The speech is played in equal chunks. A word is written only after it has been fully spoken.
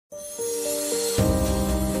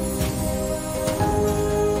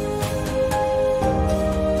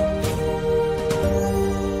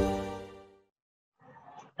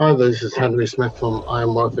Hi, this is Henry Smith from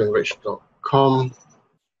IamWealthyandRich.com.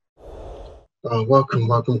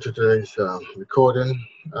 Welcome to today's recording.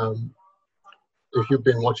 If you've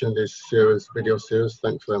been watching this video series,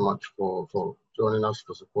 thanks very much for joining us,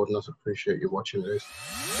 for supporting us. Appreciate you watching this.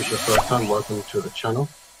 If it's your first time, welcome to the channel.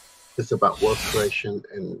 It's about wealth creation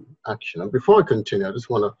in action. And before I continue, I just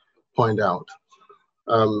want to point out,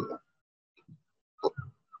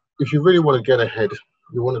 if you really want to get ahead,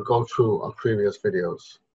 you want to go through our previous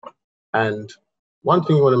videos. And one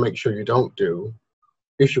thing you want to make sure you don't do,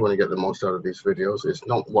 if you want to get the most out of these videos, is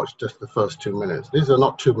not watch just the first 2 minutes. These are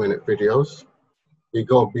not 2-minute videos. You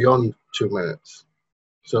go beyond 2 minutes.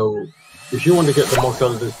 So if you want to get the most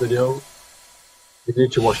out of this video, you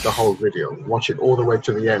need to watch the whole video. Watch it all the way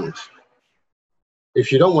to the end.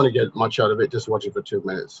 If you don't want to get much out of it, just watch it for 2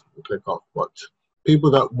 minutes and click off. But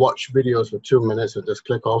people that watch videos for 2 minutes and just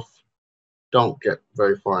click off don't get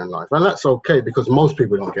very far in life. And that's okay, because most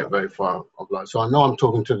people don't get very far of life. So I know I'm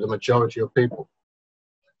talking to the majority of people.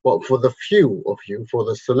 But for the few of you, for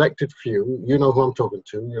the selected few, you know who I'm talking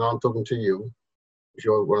to. You know I'm talking to you. If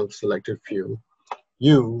you're one of the selected few,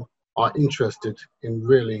 you are interested in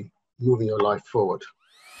really moving your life forward.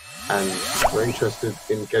 And we're interested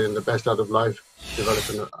in getting the best out of life,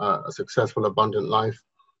 developing a successful, abundant life.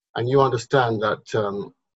 And you understand that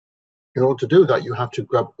in order to do that, you have to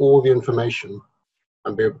grab all the information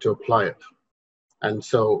and be able to apply it. And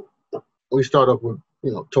so we start off with,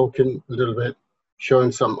 talking a little bit,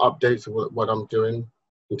 showing some updates of what I'm doing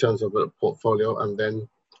in terms of a portfolio, and then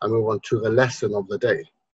I move on to the lesson of the day.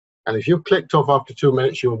 And if you clicked off after 2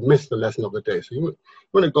 minutes, you will miss the lesson of the day. So you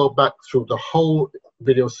want to go back through the whole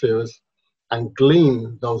video series and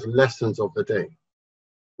glean those lessons of the day.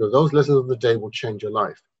 So those lessons of the day will change your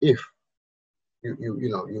life if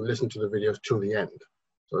you listen to the videos to the end.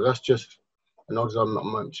 So that's just a notice I'm not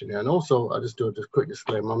mentioning. And also, I just do a quick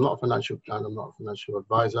disclaimer. I'm not a financial planner. I'm not a financial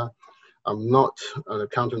advisor. I'm not an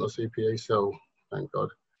accountant or CPA, so thank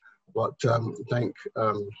God. But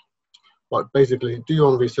but basically, do your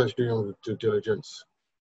own research, do your own due diligence.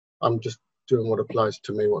 I'm just doing what applies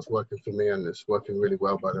to me, what's working for me, and it's working really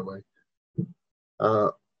well, by the way.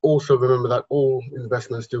 Also, remember that all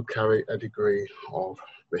investments do carry a degree of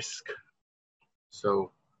risk.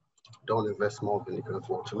 So don't invest more than you can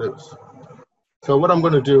afford to lose. So what I'm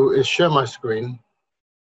going to do is share my screen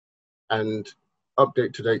and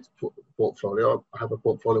update today's portfolio. I have a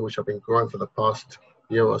portfolio which I've been growing for the past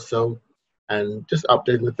year or so, and just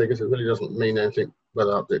updating the figures. It really doesn't mean anything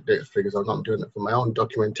whether I update the figures. I'm not doing it for my own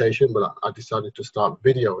documentation, but I decided to start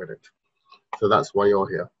videoing it. So that's why you're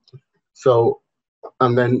here. So,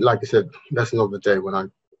 and then, like I said, lesson of the day, when I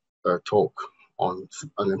talk on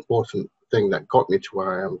an important thing that got me to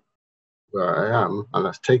where I am, and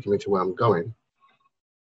that's taking me to where I'm going.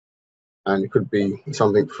 And it could be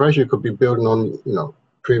something fresh. It could be building on,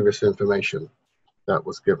 previous information that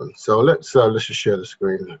was given. So let's just share the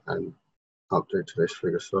screen and update today's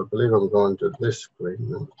figure. So I believe I'm going to this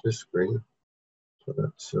screen. So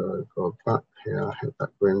let's go back here, hit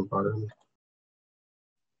that green button.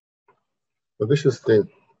 So this is the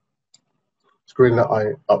screen that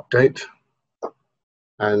I update,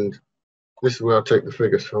 and this is where I take the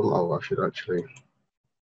figures from. Oh, I should actually.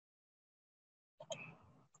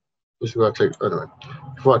 This is where I take, anyway,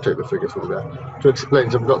 before I take the figures from there, to explain,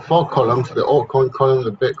 so I've got 4 columns, the altcoin column,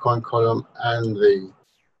 the Bitcoin column, and the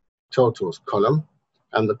totals column.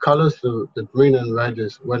 And the colors, the green and red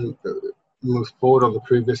is when it moves forward on the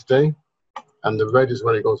previous day, and the red is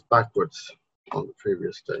when it goes backwards on the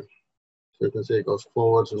previous day. So you can see it goes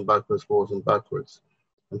forwards and backwards, forwards and backwards.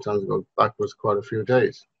 Sometimes it goes backwards quite a few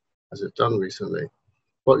days, as it's done recently.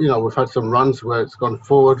 But, we've had some runs where it's gone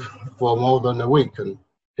forward for more than a week, and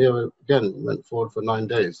here again went forward for 9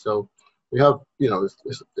 days. So we have,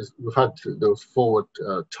 we've had those forward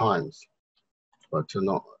times, but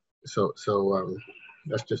not so.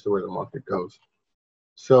 That's just the way the market goes.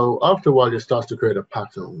 So after a while, it starts to create a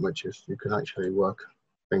pattern, which is you can actually work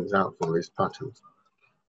things out from these patterns.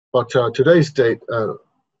 But today's date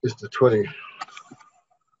is the 24th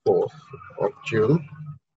of June,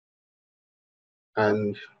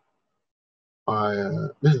 and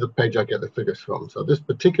this is the page I get the figures from. So this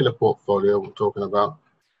particular portfolio we're talking about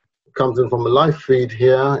comes in from a live feed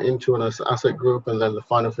here into an asset group, and then the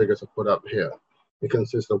final figures are put up here. It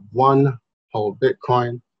consists of 1 whole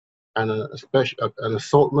Bitcoin and an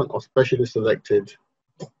assortment of specially selected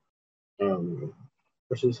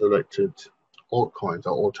altcoins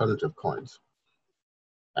or alternative coins.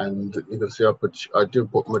 And you can see I do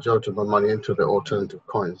put majority of my money into the alternative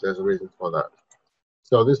coins. There's a reason for that.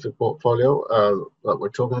 So this is the portfolio that we're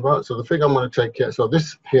talking about. So the figure I'm going to take here, so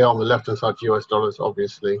this here on the left-hand side, US dollars,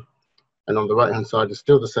 obviously. And on the right-hand side is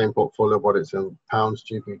still the same portfolio, but it's in pounds,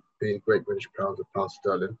 GBP, Great British pounds, and pound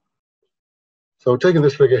sterling. So taking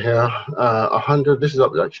this figure here, 100, this is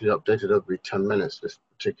actually updated every 10 minutes, this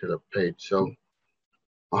particular page. So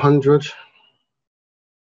 100,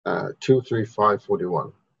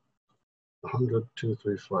 235.41. 100,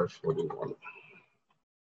 235.41.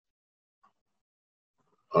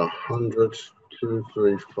 100,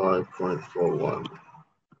 235.41.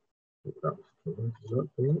 Is that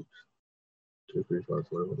correct?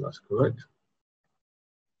 235.41, that's correct.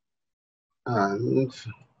 And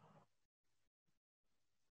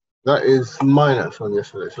that is minus on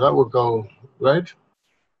yesterday. So that will go red.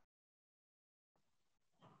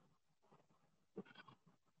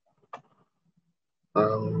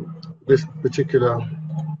 This particular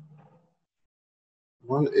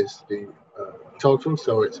one is the total.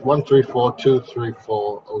 So it's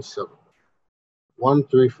 134,234.07.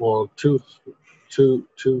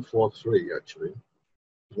 134,243 actually.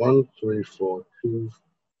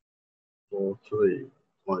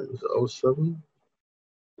 134,243.07.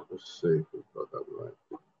 Let's see if we've got that right.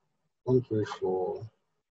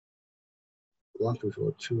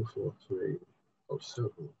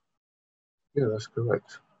 134,243.07. Yeah, that's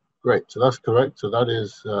correct. Great. So that's correct. So that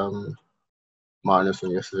is minus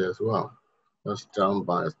on yesterday as well. That's down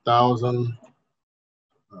by 1,000.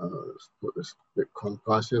 Let's put this Bitcoin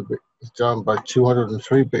price here. It's down by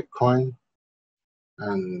 203 Bitcoin,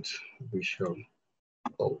 and we shall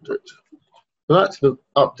hold it. So that's the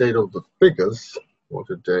update of the figures for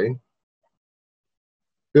today.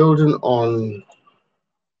 Building on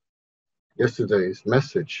yesterday's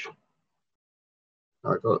message,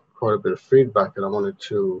 I got quite a bit of feedback, and I wanted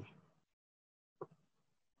to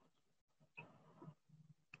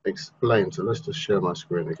explain. So let's just share my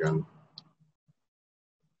screen again.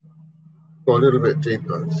 Go a little bit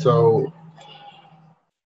deeper. So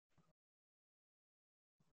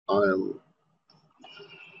we'll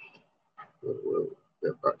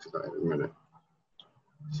get back to that in a minute.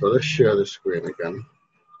 So let's share the screen again.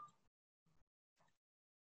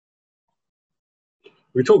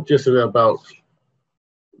 We talked yesterday about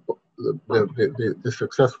the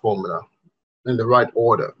success formula in the right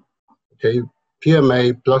order. Okay,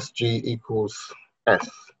 PMA plus G equals S.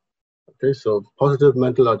 Okay, so positive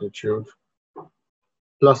mental attitude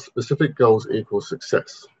plus specific goals equals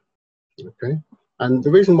success. Okay, and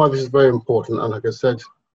the reason why this is very important, and like I said,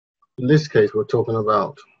 in this case, we're talking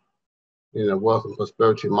about, wealth and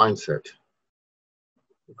prosperity mindset,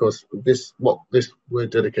 because what we're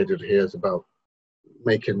dedicated here is about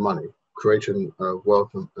making money, creating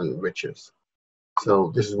wealth and riches.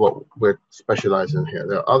 So this is what we're specializing here.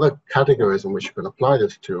 There are other categories in which you can apply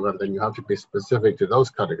this to, and then you have to be specific to those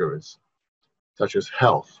categories, such as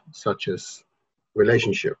health, such as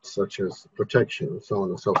relationships, such as protection, and so on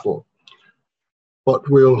and so forth. But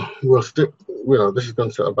we'll stick, this is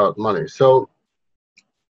going to be about money. So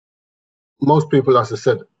most people, as I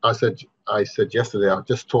said yesterday, are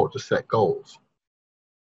just taught to set goals.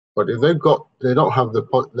 But if they don't have the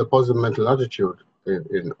positive mental attitude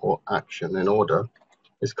in action, in order,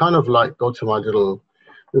 it's kind of like go to my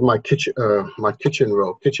kitchen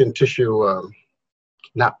tissue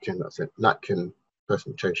napkin. That's it, napkin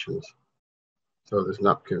presentations. So this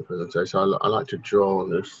napkin presentation, I like to draw on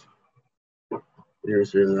this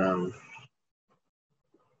using.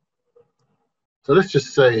 So let's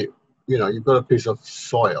just say, you've got a piece of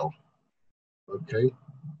soil. Okay,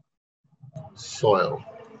 soil.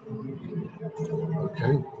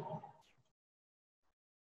 Okay.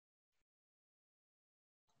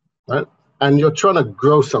 Right, and you're trying to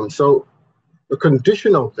grow some. So the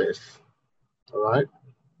condition of this, all right,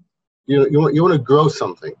 you want to grow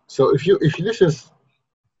something. So if this is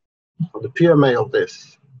the PMA of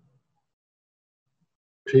this,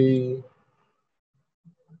 PMA,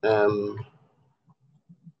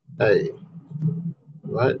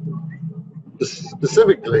 right?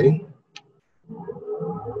 Specifically,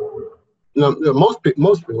 most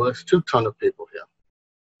people, there's 2 tons of people here.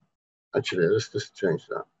 Actually, let's just change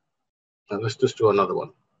that. And let's just do another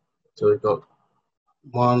one. So we've got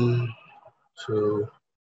 1, 2,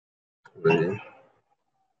 3,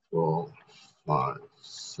 4, 5,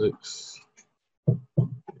 6.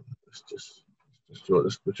 Let's just draw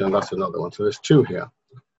this, pretend that's another one. So there's 2 here.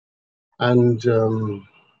 And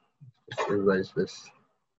just erase this.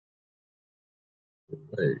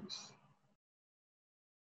 Erase.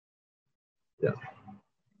 Yeah.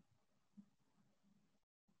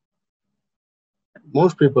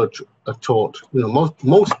 Most people are taught,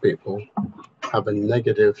 most people have a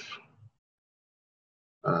negative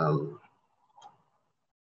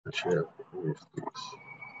Actually, I'll use these.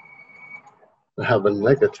 They have a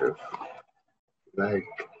negative,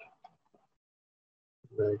 negative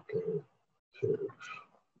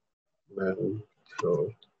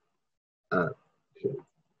mental attitude.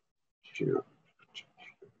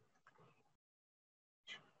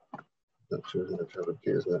 That's mentality,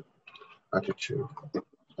 isn't it? Attitude.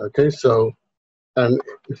 Okay, so, and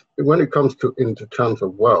when it comes to into terms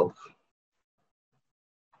of wealth,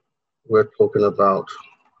 we're talking about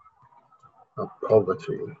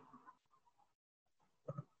poverty,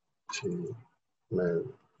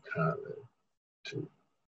 mentality.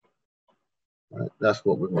 Right? That's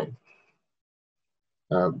what we mean.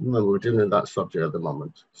 Remember, we're dealing with that subject at the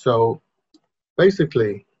moment. So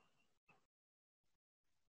basically,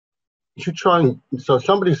 you should try and, so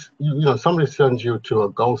somebody sends you to a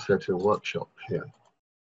goal setting workshop here.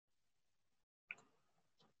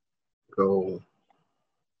 Goal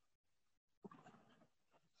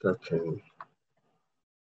setting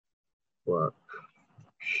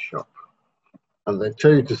workshop. And they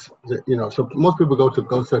tell you to, so most people go to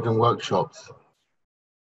goal setting workshops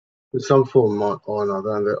in some form or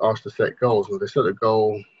another, and they're asked to set goals. And they set a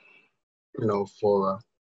goal,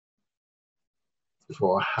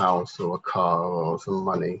 for a house or a car or some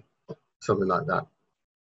money, something like that.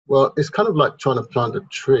 Well, it's kind of like trying to plant a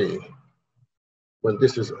tree when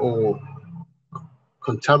this is all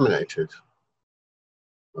contaminated,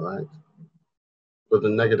 right, with a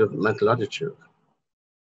negative mental attitude.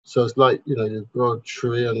 So it's like, you grow a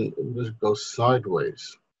tree and it just goes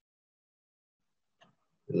sideways.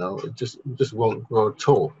 It just won't grow at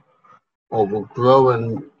all, or will grow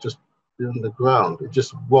and just be on the ground. It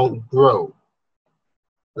just won't grow,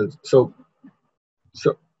 and so,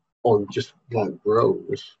 or just won't grow.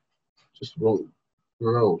 Just won't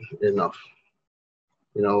grow enough.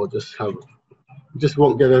 Just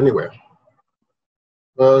won't get anywhere.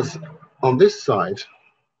 Whereas on this side,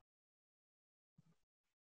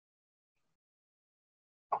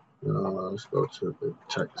 let's go to the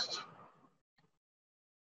text.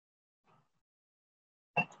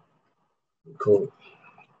 Cool.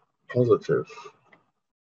 Positive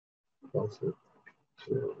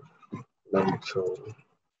mental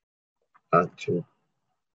attitude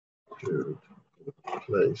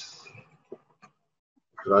place.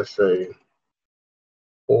 Could I say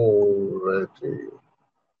already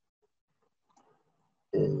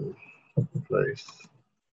in place?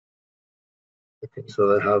 Okay, so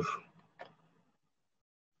they have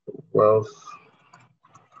wealth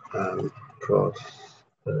and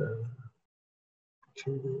prosperity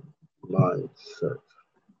mindset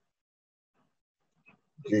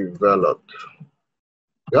developed.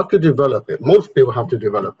 You have to develop it. Most people have to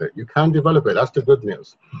develop it. You can develop it. That's the good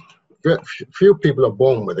news. Few people are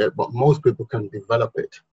born with it, but most people can develop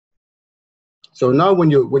it. So now, when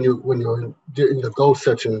you're in the goal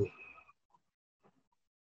setting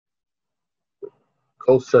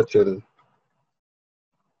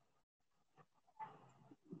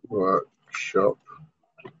workshop,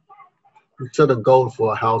 you set a goal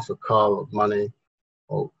for a house, a car, or money,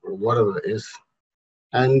 or whatever it is,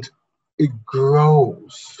 and it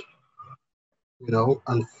grows,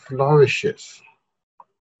 and flourishes.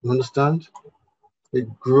 You understand?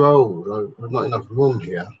 It grows. There's not enough room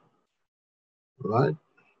here, right?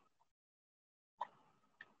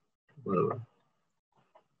 Well,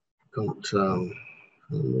 can't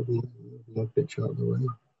move my picture out of the way.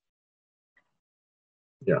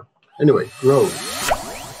 Yeah. Anyway, grows.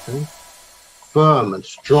 Okay. Firm and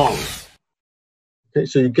strong. Okay,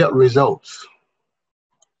 so you get results.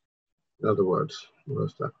 In other words,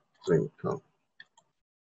 where's that thing come?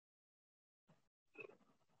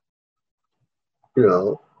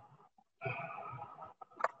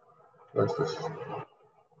 Let's just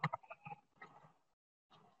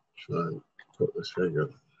try and put this figure.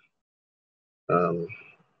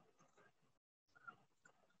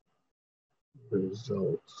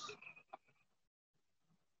 Results.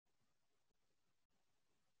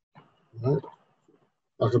 Right?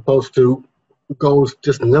 As opposed to goals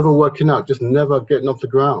just never working out, just never getting off the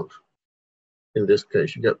ground. In this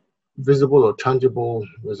case, you get visible or tangible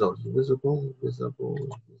results. Visible. I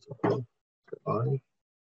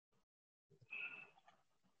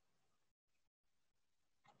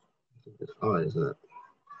think it's I, isn't it?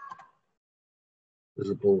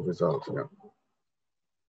 Visible results, yeah.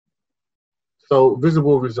 So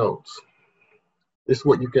visible results. This is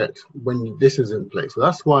what you get when this is in place. So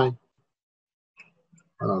that's why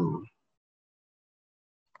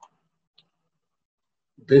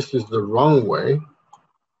this is the wrong way.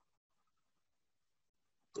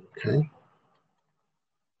 Okay.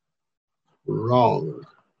 Wrong.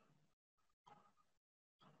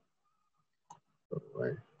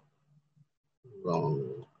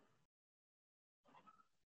 wrong.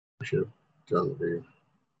 I should have done the,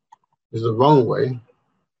 this is the wrong way,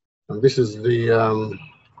 and this is the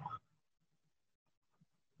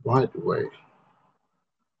right way,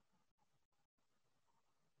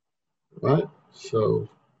 right? So,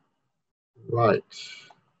 right.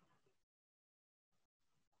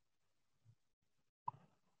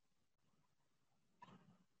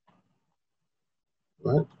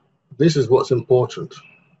 Right? This is what's important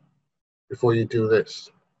before you do this.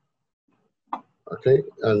 Okay,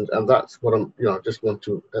 and that's what I'm, just want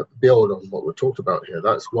to build on what we talked about here.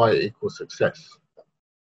 That's why it equals success.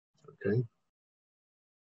 Okay.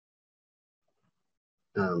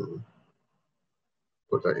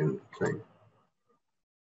 Put that in thing.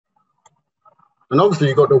 And obviously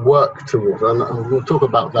you've got to work towards, and we'll talk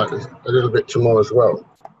about that a little bit tomorrow as well.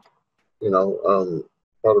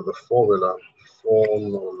 Part of the formula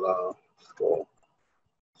for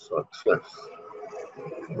success,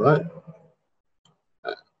 right?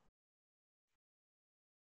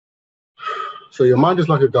 So your mind is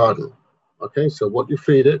like a garden, okay? So what you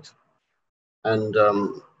feed it, and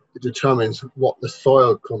it determines what the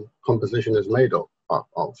soil composition is made of,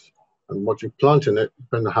 and what you plant in it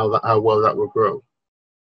depends on how well that will grow.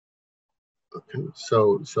 Okay,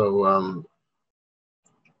 so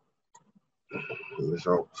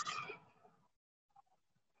results.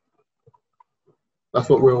 That's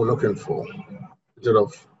what we're all looking for, instead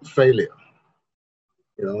of failure.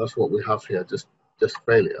 That's what we have here, just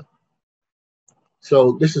failure.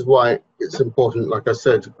 So this is why it's important, like I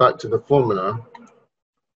said, back to the formula.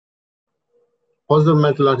 Positive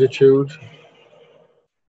mental attitude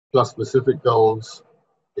plus specific goals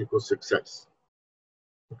equals success.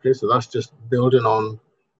 Okay, so that's just building on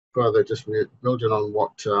further, just building on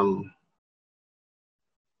what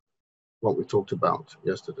we talked about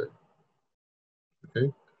yesterday.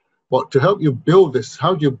 Okay, but to help you build this,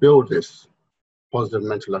 how do you build this positive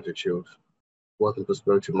mental attitude, wealth and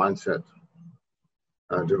prosperity mindset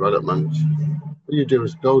development? What you do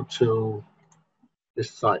is go to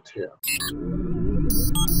this site here.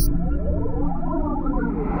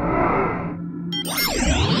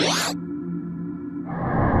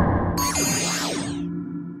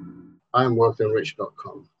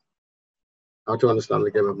 IamWealthyandRich.com. How to understand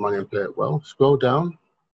the game of money and play it well. Scroll down,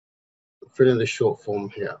 fill in the short form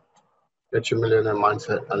here. Get your millionaire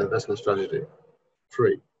mindset and investment strategy,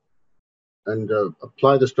 free. And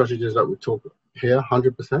apply the strategies that we talk here,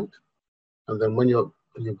 100%. And then when you've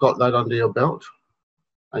got that under your belt,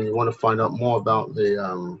 and you want to find out more about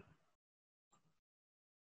the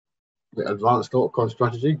advanced outcome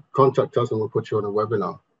strategy, contact us and we'll put you on a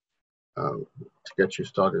webinar to get you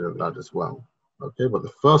started on that as well. Okay, but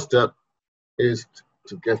the first step is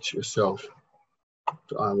to get yourself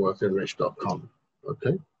to IamWealthyandRich.com.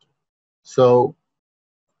 Okay, so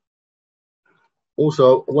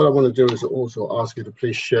also what I want to do is also ask you to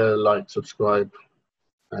please share, like, subscribe,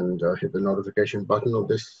 and hit the notification button of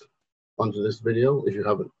this under this video if you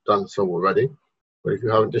haven't done so already. But if you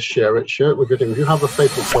haven't, just share it with your team. If you have a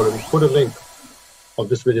Facebook following, put a link of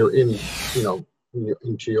this video in,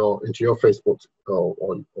 into your Facebook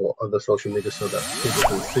or other social media so that people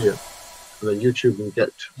can see it. And then YouTube will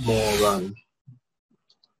get more,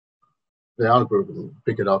 the algorithm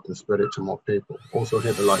pick it up and spread it to more people. Also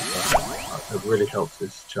hit the like button. It really helps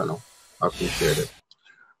this channel. I appreciate it.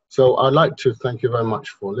 So I'd like to thank you very much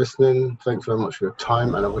for listening. Thanks very much for your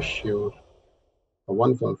time, and I wish you a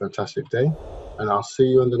wonderful and fantastic day. And I'll see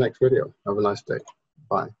you in the next video. Have a nice day.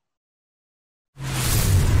 Bye.